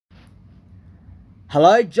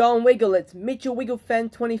Hello, John Wiggle. It's Mitchell Wiggle Fan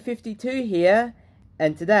 2052 here,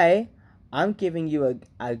 and today I'm giving you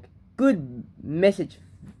a good message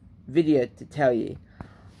video to tell you.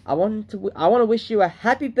 I want to wish you a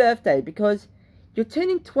happy birthday because you're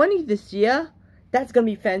turning 20 this year. That's gonna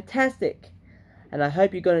be fantastic, and I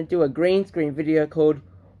hope you're gonna do a green screen video called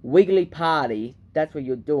Wiggly Party. That's what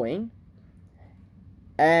you're doing,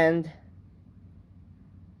 and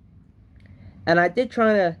I did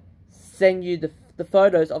try to send you the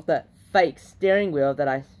photos of that fake steering wheel that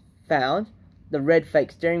I found, the red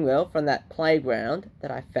fake steering wheel from that playground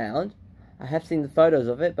that I found. I have seen the photos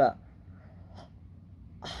of it, but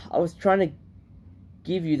I was trying to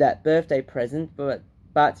give you that birthday present,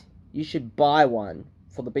 but you should buy one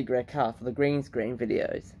for the big red car, for the green screen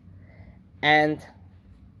videos. And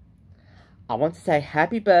I want to say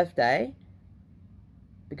happy birthday,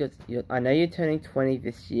 because I know you're turning 20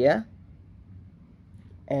 this year.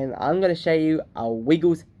 And I'm going to show you a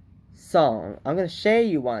Wiggles song. I'm going to share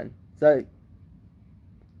you one. But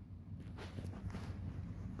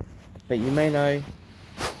you may know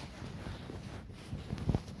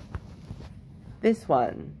this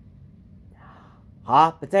one.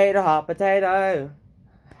 Hot potato, hot potato.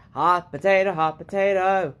 Hot potato, hot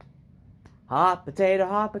potato. Hot potato,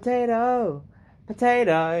 hot potato.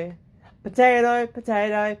 Potato. Potato,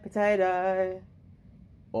 potato, potato.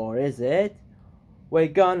 Or is it? We're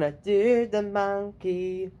gonna do the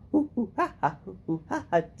monkey, ooh, ooh, ha, ha, ooh, ha,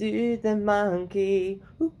 ha, do the monkey,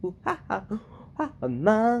 ooh, ooh, ha, ha, ha,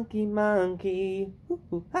 monkey, monkey, ooh,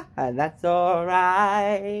 ooh, ha, ha, that's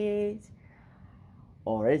alright.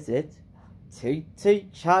 Or is it? Toot,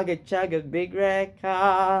 toot, chugga, chugga, big red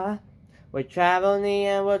car. We'll travel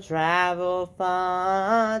near and we'll travel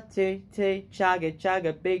far. Toot, toot, chugga,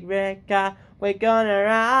 chugga, big red car. We're gonna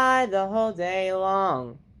ride the whole day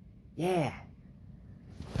long. Yeah.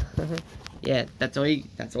 Yeah, that's all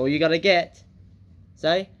you gotta get.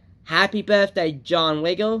 So, happy birthday, John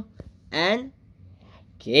Wiggle, and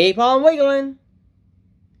keep on wiggling.